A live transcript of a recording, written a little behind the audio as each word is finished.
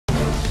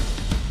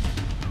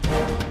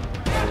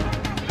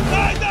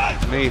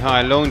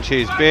Mihai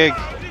launches big.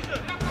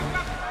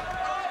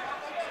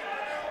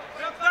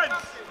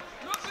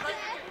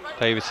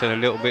 Davison a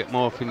little bit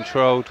more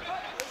controlled.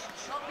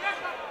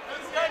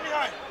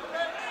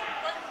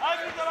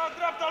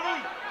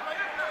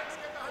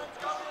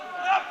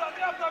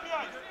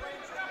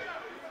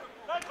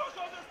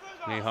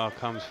 Mihai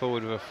comes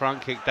forward with a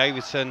front kick.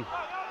 Davison,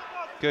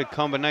 good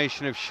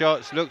combination of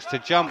shots, looks to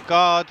jump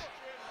guard,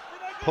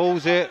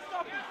 pulls it,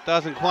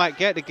 doesn't quite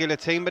get the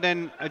guillotine, but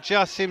then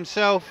adjusts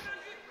himself.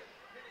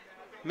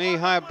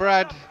 Mihai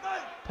Brad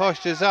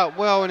postures up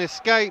well and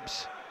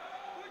escapes,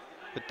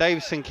 but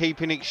Davison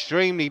keeping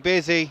extremely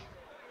busy.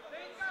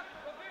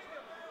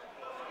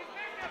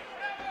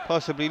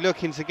 Possibly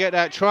looking to get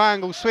that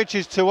triangle,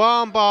 switches to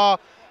armbar.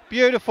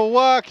 Beautiful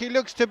work, he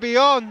looks to be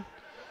on.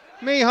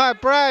 Mihai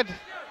Brad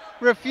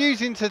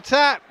refusing to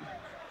tap.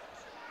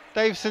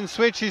 Davison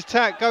switches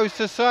tack, goes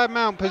to side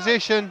mount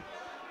position.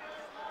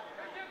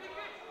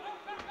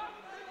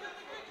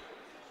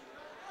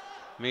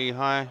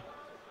 Mihai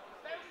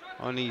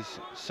on his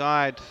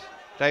side.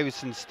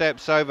 Davison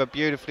steps over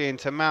beautifully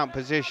into mount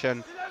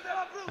position.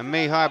 And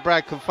Mihai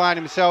Brad can find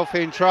himself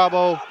in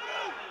trouble.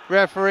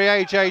 Referee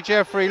AJ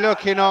Jeffrey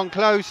looking on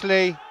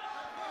closely.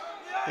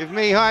 If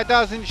Mihai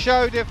doesn't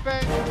show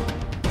defense.